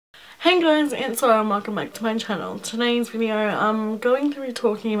Hey guys, it's Laura and welcome back to my channel. Today's video I'm going to be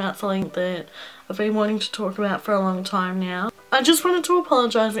talking about something that I've been wanting to talk about for a long time now. I just wanted to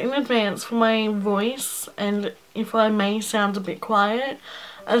apologise in advance for my voice and if I may sound a bit quiet.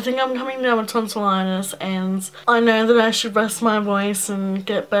 I think I'm coming down with tonsillitis and I know that I should rest my voice and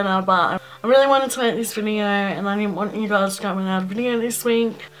get better, but I really wanted to make this video and I didn't want you guys to go without a video this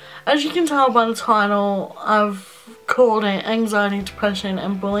week. As you can tell by the title, I've called it Anxiety, Depression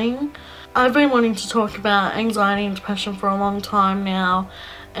and Bullying. I've been wanting to talk about anxiety and depression for a long time now,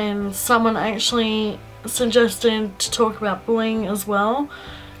 and someone actually suggested to talk about bullying as well,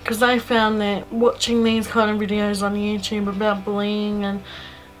 because I found that watching these kind of videos on YouTube about bullying and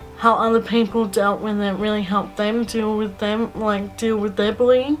how other people dealt with it really helped them deal with their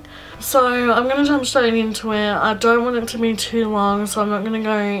bullying. So I'm going to jump straight into it. I don't want it to be too long, so I'm not going to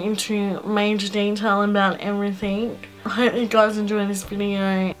go into major detail about everything. I hope you guys enjoy this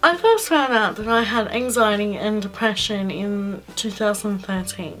video. I first found out that I had anxiety and depression in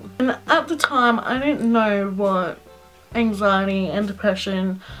 2013. And at the time I didn't know what anxiety and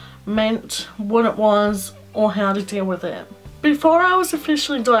depression meant, what it was, or how to deal with it. Before I was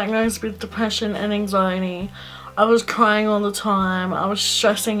officially diagnosed with depression and anxiety, I was crying all the time, I was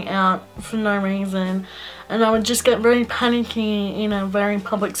stressing out for no reason, and I would just get very panicky in a very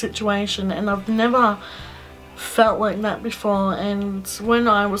public situation, and I've never felt like that before. And when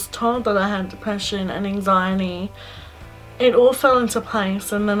I was told that I had depression and anxiety, it all fell into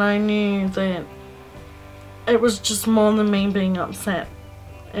place, and then I knew that it was just more than me being upset.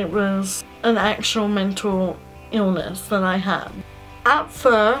 It was an actual mental illness that I had. At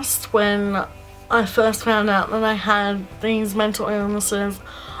first, when I first found out that I had these mental illnesses,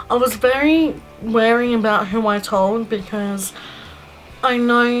 I was very wary about who I told, because I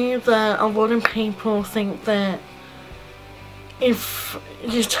know that a lot of people think that if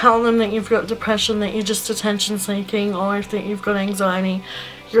you tell them that you've got depression that you're just attention seeking, or if that you've got anxiety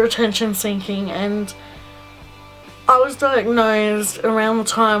you're attention seeking. And I was diagnosed around the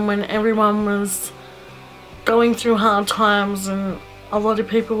time when everyone was going through hard times and a lot of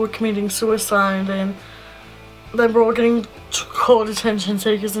people were committing suicide and they were all getting called attention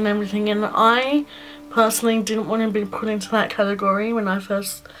seekers and everything, and I personally didn't want to be put into that category when I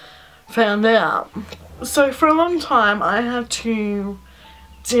first found out. So for a long time I had to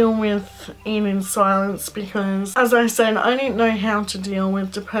deal with it in silence, because as I said, I didn't know how to deal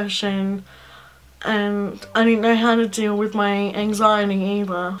with depression and I didn't know how to deal with my anxiety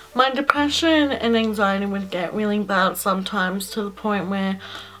either. My depression and anxiety would get really bad sometimes, to the point where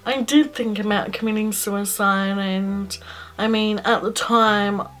I did think about committing suicide. And I mean, at the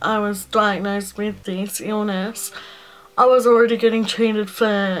time I was diagnosed with this illness, I was already getting treated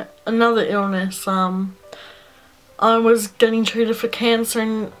for another illness. I was getting treated for cancer,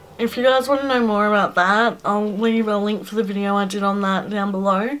 and if you guys want to know more about that, I'll leave a link for the video I did on that down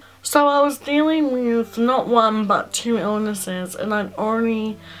below. So I was dealing with not one but two illnesses, and I'd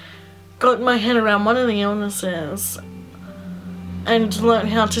already got my head around one of the illnesses and learned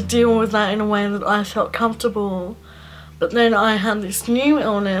how to deal with that in a way that I felt comfortable. But then I had this new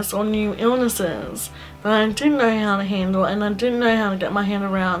illness, or new illnesses, that I didn't know how to handle and I didn't know how to get my head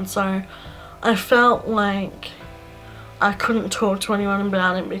around. So I felt like I couldn't talk to anyone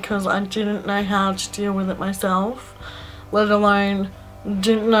about it because I didn't know how to deal with it myself, let alone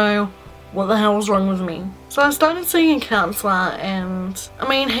didn't know what the hell was wrong with me. So I started seeing a counsellor, and I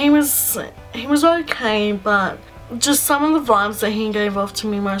mean, he was okay, but just some of the vibes that he gave off to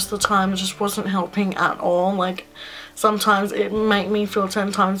me most of the time just wasn't helping at all. Like, sometimes it made me feel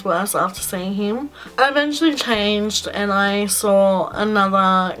 10 times worse after seeing him. I eventually changed and I saw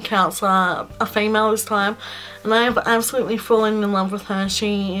another counsellor, a female this time, and I have absolutely fallen in love with her.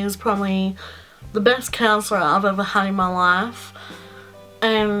 She is probably the best counsellor I've ever had in my life,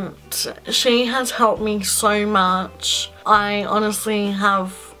 and she has helped me so much. I honestly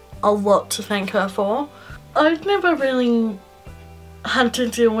have a lot to thank her for. I've never really had to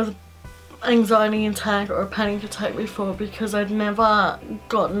deal with anxiety attack or a panic attack before, because I'd never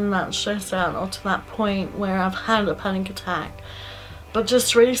gotten that stressed out or to that point where I've had a panic attack. But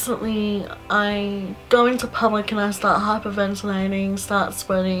just recently I go into public and I start hyperventilating, start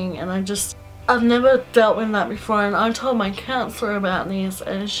sweating, and I've never dealt with that before. And I told my counsellor about this,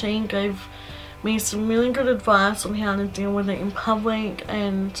 and she gave me some really good advice on how to deal with it in public.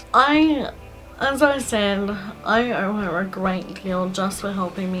 And as I said, I owe her a great deal just for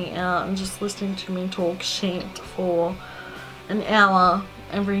helping me out and just listening to me talk shit for an hour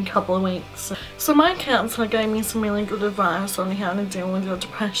every couple of weeks. So my counsellor gave me some really good advice on how to deal with your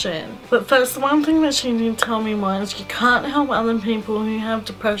depression. But first, one thing that she did tell me was you can't help other people who have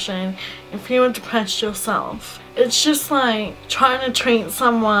depression if you are depressed yourself. It's just like trying to treat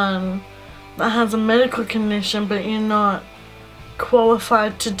someone that has a medical condition but you're not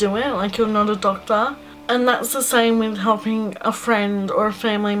qualified to do it, like you're not a doctor. And that's the same with helping a friend or a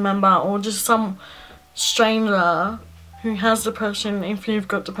family member or just some stranger who has depression if you've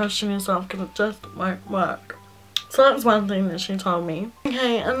got depression yourself, because it just won't work. So that's one thing that she told me.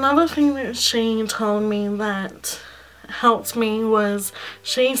 Okay, another thing that she told me that helped me was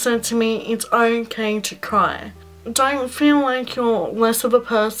she said to me, it's okay to cry. Don't feel like you're less of a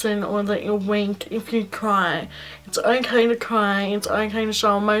person or that you're weak if you cry. It's okay to cry, it's okay to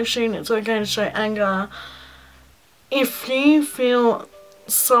show emotion, it's okay to show anger. If you feel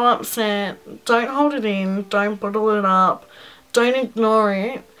so upset, don't hold it in, don't bottle it up, don't ignore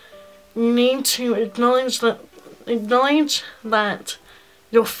it. You need to acknowledge that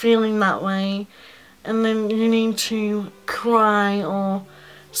you're feeling that way, and then you need to cry or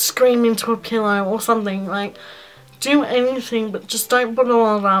scream into a pillow or something. Like, do anything, but just don't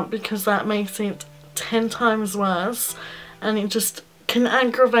bottle it up, because that makes it 10 times worse and it just can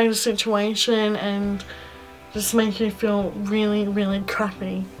aggravate a situation and just make you feel really, really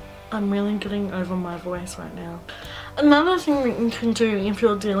crappy. I'm really getting over my voice right now. Another thing that you can do if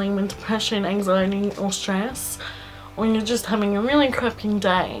you're dealing with depression, anxiety or stress, or you're just having a really crappy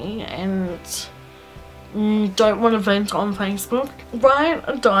day and you don't want to vent on Facebook, write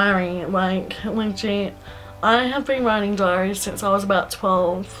a diary. Like, legit. I have been writing diaries since I was about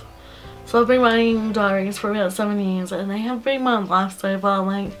 12. So I've been writing diaries for about 7 years and they have been my lifesaver.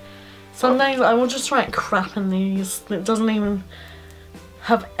 Like, some days I will just write crap in these that doesn't even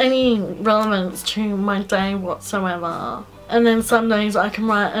have any relevance to my day whatsoever. And then some days I can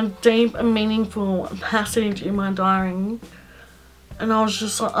write a deep and meaningful passage in my diary. And I was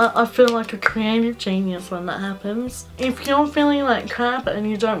just like, I feel like a creative genius when that happens. If you're feeling like crap and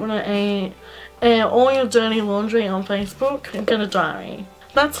you don't want to air all your dirty laundry on Facebook, get a diary.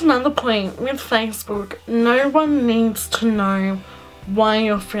 That's another point with Facebook. No one needs to know why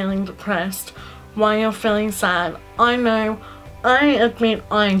you're feeling depressed, why you're feeling sad. I know, I admit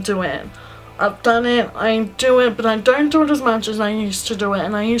I do it. I've done it, I do it, but I don't do it as much as I used to do it,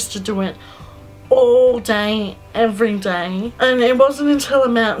 and I used to do it all day, every day. And it wasn't until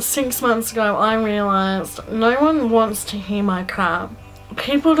about 6 months ago I realised no one wants to hear my crap.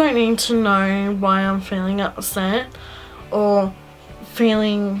 People don't need to know why I'm feeling upset or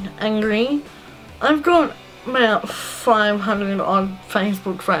feeling angry. I've got about 500 odd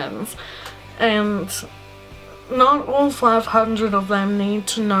Facebook friends and not all 500 of them need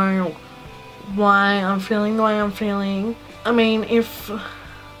to know why I'm feeling the way I'm feeling. I mean, if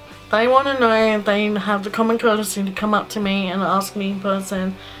they want to know, they have the common courtesy to come up to me and ask me in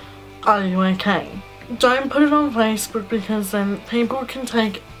person, are you okay? Don't put it on Facebook, because then people can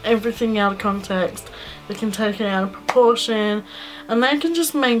take everything out of context, they can take it out of proportion, and they can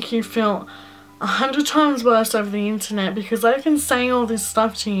just make you feel 100 times worse over the internet, because they can say all this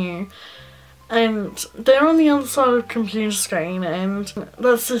stuff to you and they're on the other side of the computer screen. And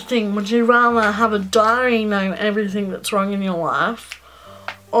that's the thing, would you rather have a diary know everything that's wrong in your life,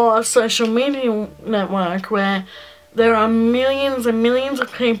 or a social media network where there are millions and millions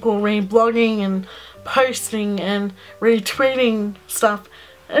of people reblogging and posting and retweeting stuff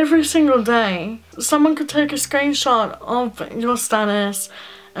every single day? Someone could take a screenshot of your status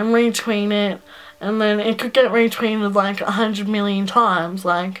and retweet it, and then it could get retweeted like 100 million times.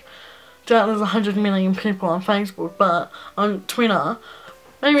 Like, I doubt there's 100 million people on Facebook, but on Twitter,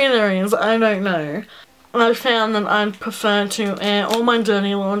 maybe there is, I don't know. I found that I'd prefer to air all my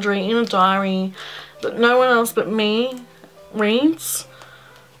dirty laundry in a diary that no one else but me reads,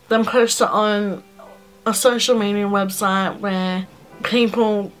 than post it on a social media website where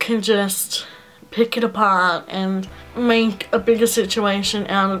people can just pick it apart and make a bigger situation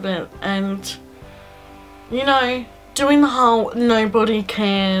out of it, and, you know, doing the whole nobody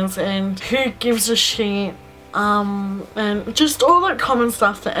cares and who gives a shit, and just all that common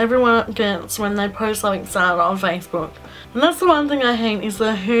stuff that everyone gets when they post something sad on Facebook. And that's the one thing I hate, is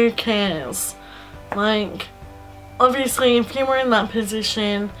the who cares. Like, obviously if you were in that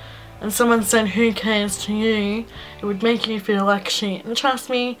position and someone said who cares to you, it would make you feel like shit. And trust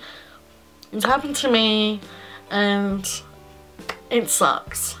me, it's happened to me and it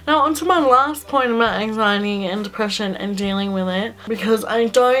sucks. Now onto my last point about anxiety and depression and dealing with it, because I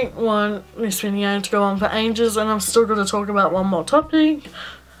don't want this video to go on for ages and I've still got to talk about one more topic.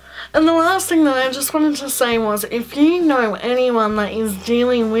 And the last thing that I just wanted to say was, if you know anyone that is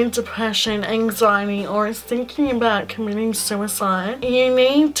dealing with depression, anxiety, or is thinking about committing suicide, you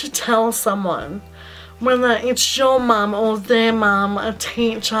need to tell someone. Whether it's your mum or their mum, a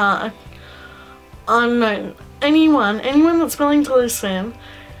teacher, I don't know, anyone that's willing to listen.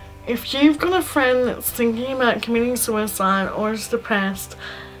 If you've got a friend that's thinking about committing suicide or is depressed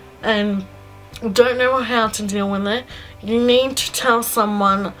and don't know how to deal with it, you need to tell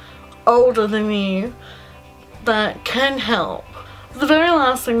someone older than you that can help. The very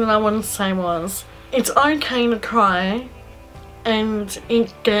last thing that I wanted to say was, it's okay to cry and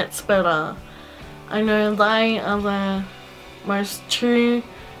it gets better. I know they are the most true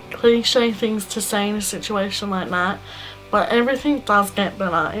cliche things to say in a situation like that, but everything does get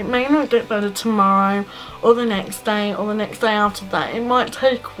better. It may not get better tomorrow or the next day or the next day after that. It might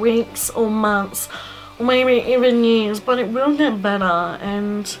take weeks or months or maybe even years, but it will get better,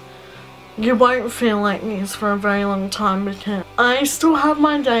 and you won't feel like this for a very long time, because I still have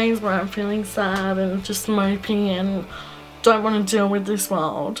my days where I'm feeling sad and just mopey and don't want to deal with this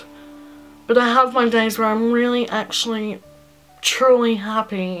world. But I have my days where I'm really actually truly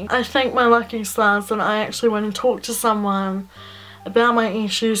happy. I thank my lucky stars that I actually went and talked to someone about my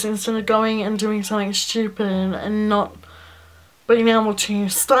issues instead of going and doing something stupid and not being able to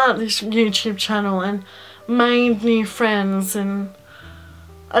start this YouTube channel and made new friends. And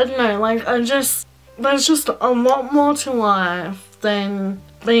I don't know, like, there's just a lot more to life than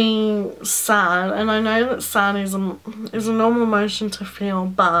being sad, and I know that sad is a normal emotion to feel,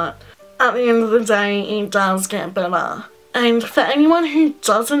 but at the end of the day it does get better. And for anyone who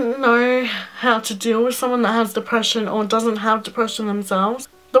doesn't know how to deal with someone that has depression or doesn't have depression themselves,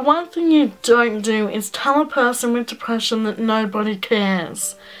 the one thing you don't do is tell a person with depression that nobody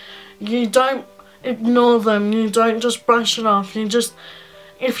cares. You don't ignore them, you don't just brush it off, you just,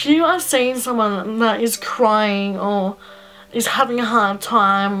 if you are seeing someone that is crying or is having a hard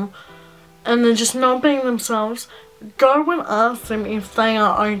time and they're just not being themselves, go and ask them if they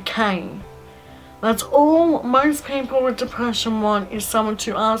are okay. That's all most people with depression want, is someone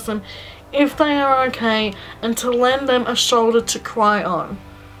to ask them if they are okay and to lend them a shoulder to cry on.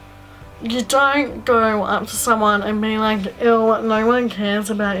 You don't go up to someone and be like, ew, no one cares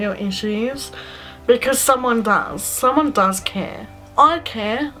about your issues, because someone does. Someone does care. I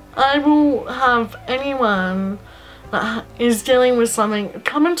care. I will have anyone that is dealing with something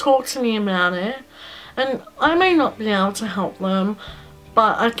come and talk to me about it, and I may not be able to help them,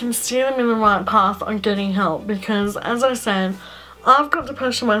 but I can steer them in the right path on getting help, because as I said, I've got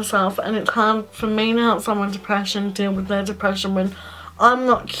depression myself, and it's hard for me to help someone with depression deal with their depression when I'm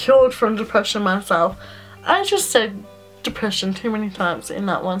not cured from depression myself. I just said depression too many times in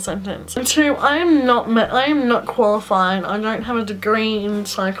that one sentence. And two, I am not qualified. I don't have a degree in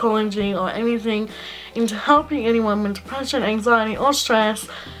psychology or anything into helping anyone with depression, anxiety or stress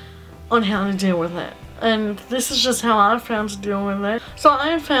on how to deal with it. And this is just how I found to deal with it. So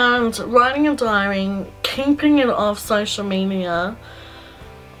I found writing a diary, keeping it off social media,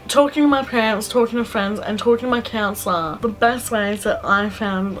 talking to my parents, talking to friends, and talking to my counsellor, the best ways that I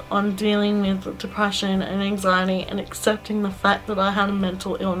found on dealing with depression and anxiety and accepting the fact that I had a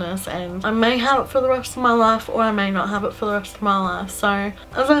mental illness, and I may have it for the rest of my life or I may not have it for the rest of my life. So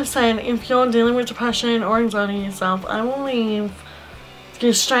as I said, if you're dealing with depression or anxiety yourself, I will leave the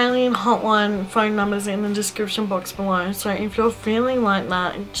Australian hotline phone numbers in the description box below. So if you're feeling like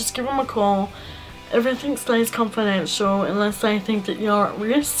that, just give them a call. Everything stays confidential unless they think that you're at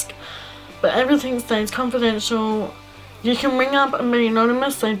risk, but everything stays confidential. You can ring up and be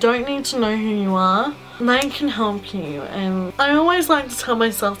anonymous. They don't need to know who you are. They can help you, and I always like to tell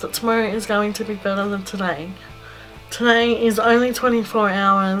myself that tomorrow is going to be better than today. Today is only 24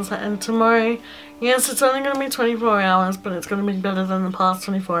 hours, and tomorrow, yes, it's only going to be 24 hours, but it's going to be better than the past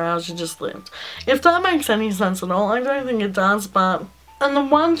 24 hours you just lived. If that makes any sense at all, I don't think it does, but... And the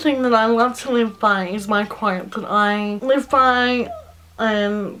one thing that I love to live by is my quote that I live by,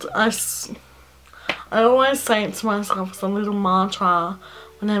 and I always say it to myself as a little mantra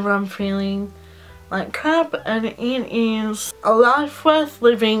whenever I'm feeling like crap, and it is, a life worth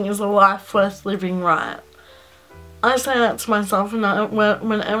living is a life worth living right. I say that to myself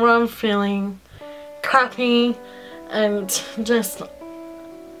whenever I'm feeling crappy and just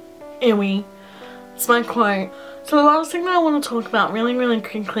ewy. It's my quote. So the last thing that I want to talk about really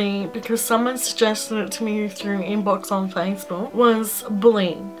quickly, because someone suggested it to me through inbox on Facebook, was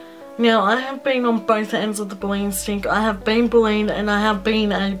bullying. Now, I have been on both ends of the bullying stick. I have been bullied and I have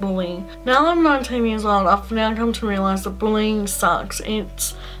been a bully. Now that I'm 19 years old, I've now come to realise that bullying sucks.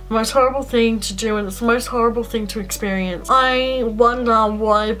 It's the most horrible thing to do, and it's the most horrible thing to experience. I wonder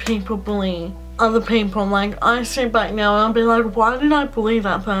why people bully other people. Like, I sit back now and I'll be like, why did I bully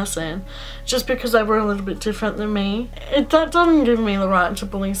that person? Just because they were a little bit different than me? That doesn't give me the right to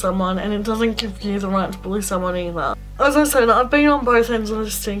bully someone, and it doesn't give you the right to bully someone either. As I said, I've been on both ends of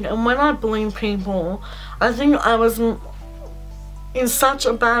the stick, and when I bullied people, I think I was in such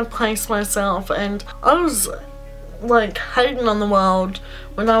a bad place myself, and I was like hating on the world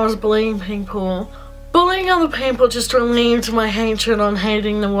when I was bullying people. Bullying other people just relieved my hatred on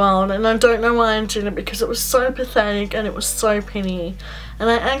hating the world, and I don't know why I did it, because it was so pathetic and it was so pity. And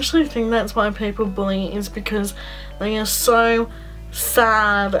I actually think that's why people bully, is because they are so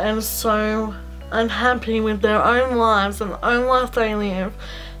sad and so unhappy with their own lives and the own life they live,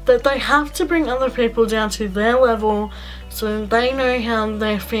 that they have to bring other people down to their level so they know how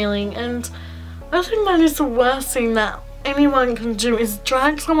they're feeling. And I think that is the worst thing that anyone can do, is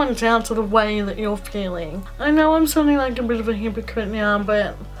drag someone down to the way that you're feeling. I know I'm sounding like a bit of a hypocrite now,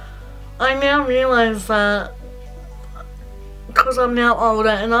 but I now realise that because I'm now older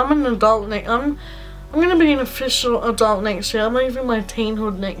and I'm an adult I'm going to be an official adult next year. I'm leaving my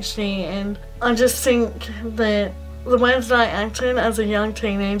teenhood next year, and I just think that the way that I acted as a young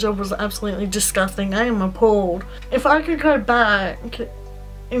teenager was absolutely disgusting. I am appalled. If I could go back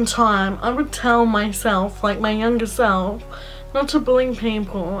in time, I would tell myself, like my younger self, not to bully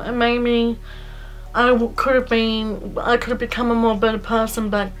people, and maybe I could have become a more better person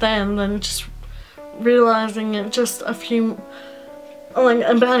back then than just realising it just about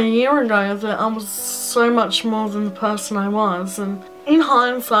a year ago that I was so much more than the person I was. And in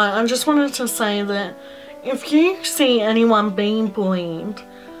hindsight, I just wanted to say that if you see anyone being bullied,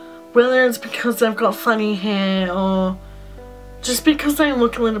 whether it's because they've got funny hair or just because they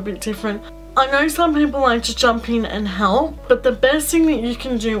look a little bit different, I know some people like to jump in and help, but the best thing that you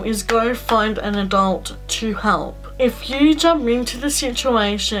can do is go find an adult to help. If you jump into the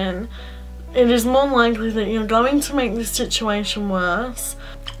situation, it is more likely that you're going to make the situation worse,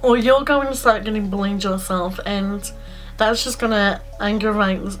 or you're going to start getting bullied yourself, and that's just going to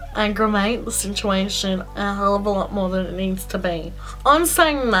aggravate the situation a hell of a lot more than it needs to be. I'm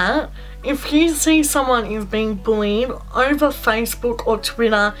saying that if you see someone is being bullied over Facebook or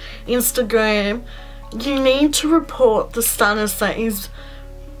Twitter, Instagram, you need to report the status that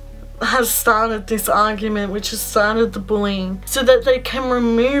has started this argument, which has started the bullying, so that they can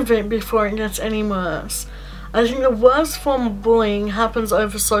remove it before it gets any worse. I think the worst form of bullying happens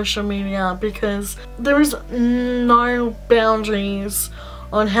over social media, because there is no boundaries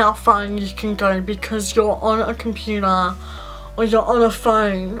on how far you can go, because you're on a computer or you're on a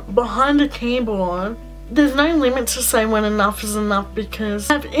phone behind a keyboard. There's no limit to say when enough is enough, because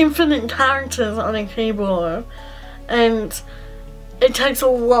you have infinite characters on a keyboard, and it takes a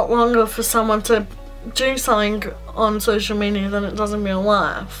lot longer for someone to do something on social media than it does in real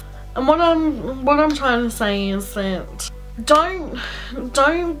life. And what I'm trying to say is that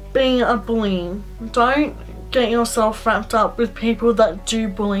don't be a bully. Don't get yourself wrapped up with people that do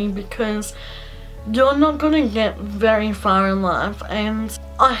bully, because you're not going to get very far in life. And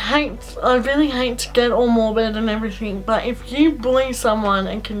I really hate to get all morbid and everything, but if you bully someone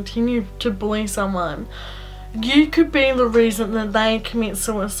and continue to bully someone, you could be the reason that they commit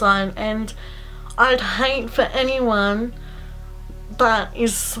suicide. And I'd hate for anyone that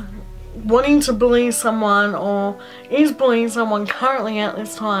is wanting to bully someone or is bullying someone currently at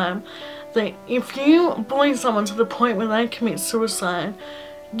this time, that if you bully someone to the point where they commit suicide,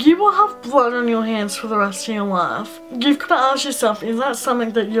 you will have blood on your hands for the rest of your life. You've got to ask yourself, is that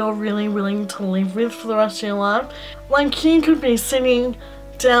something that you're really willing to live with for the rest of your life? Like, you could be sitting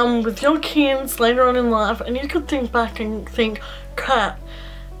down with your kids later on in life and you could think back and think, crap,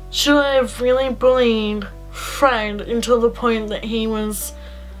 should I have really bullied Fred until the point that he was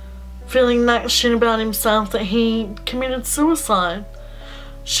feeling that shit about himself that he committed suicide?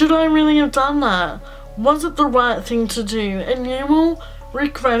 Should I really have done that? Was it the right thing to do? And you will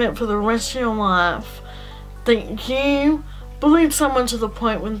regret it for the rest of your life that you bullied someone to the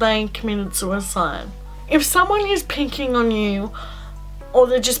point when they committed suicide. If someone is picking on you, or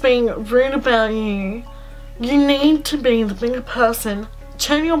they're just being rude about you, you need to be the bigger person.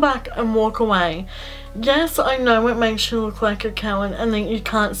 Turn your back and walk away. Yes, I know it makes you look like a coward and that you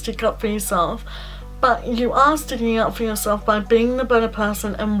can't stick up for yourself, but you are sticking up for yourself by being the better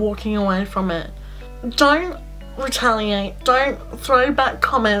person and walking away from it. Don't retaliate. Don't throw back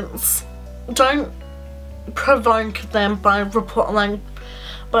comments. Don't provoke them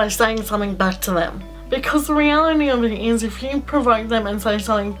by saying something back to them. Because the reality of it is, if you provoke them and say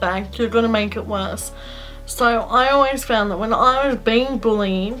something back, you're going to make it worse. So I always found that when I was being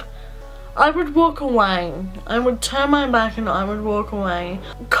bullied, I would walk away. I would turn my back and I would walk away.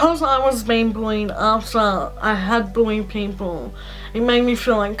 Because I was being bullied after I had bullied people, it made me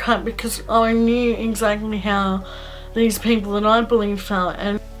feel like crap because I knew exactly how these people that I bullied felt.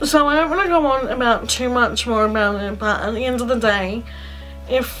 And so I don't want to go on about too much more about it, but at the end of the day,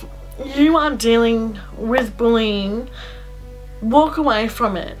 if you are dealing with bullying, walk away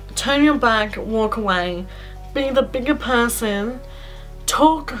from it. Turn your back, walk away. Be the bigger person.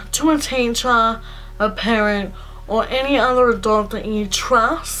 Talk to a teacher, a parent, or any other adult that you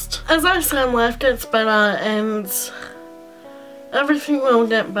trust. As I said, life gets better and everything will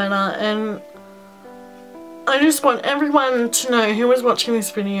get better, and I just want everyone to know who is watching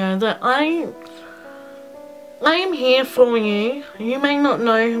this video that I am here for you. You may not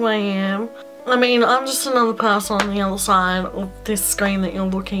know who I am. I mean, I'm just another person on the other side of this screen that you're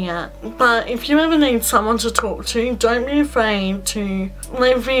looking at. But if you ever need someone to talk to, don't be afraid to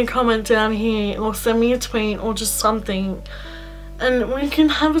leave me a comment down here or send me a tweet or just something, and we can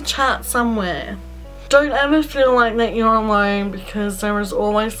have a chat somewhere. Don't ever feel like that you're alone, because there is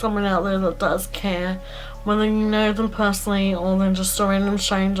always someone out there that does care, whether you know them personally or they're just a random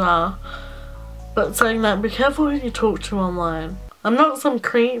stranger. But saying that, be careful who you talk to online. I'm not some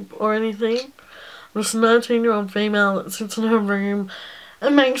creep or anything. I'm just a 13-year-old female that sits in her room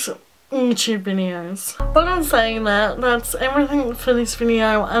and makes YouTube videos. But in saying that, that's everything for this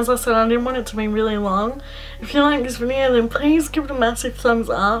video. As I said, I didn't want it to be really long. If you like this video, then please give it a massive thumbs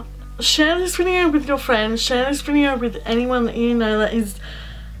up. Share this video with your friends. Share this video with anyone that you know that is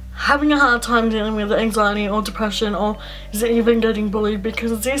having a hard time dealing with anxiety or depression, or is even getting bullied,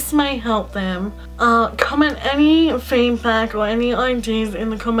 because this may help them. Comment any feedback or any ideas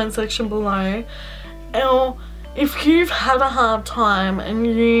in the comment section below, or if you've had a hard time and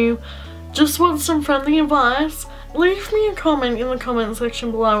you just want some friendly advice, leave me a comment in the comment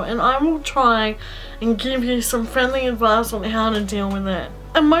section below and I will try and give you some friendly advice on how to deal with it.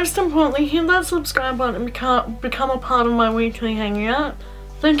 And most importantly, hit that subscribe button and become a part of my weekly hangout.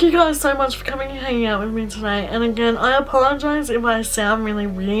 Thank you guys so much for coming and hanging out with me today, and again, I apologise if I sound really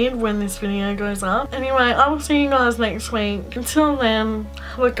weird when this video goes up. Anyway, I will see you guys next week. Until then,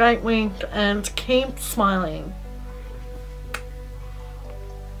 have a great week and keep smiling.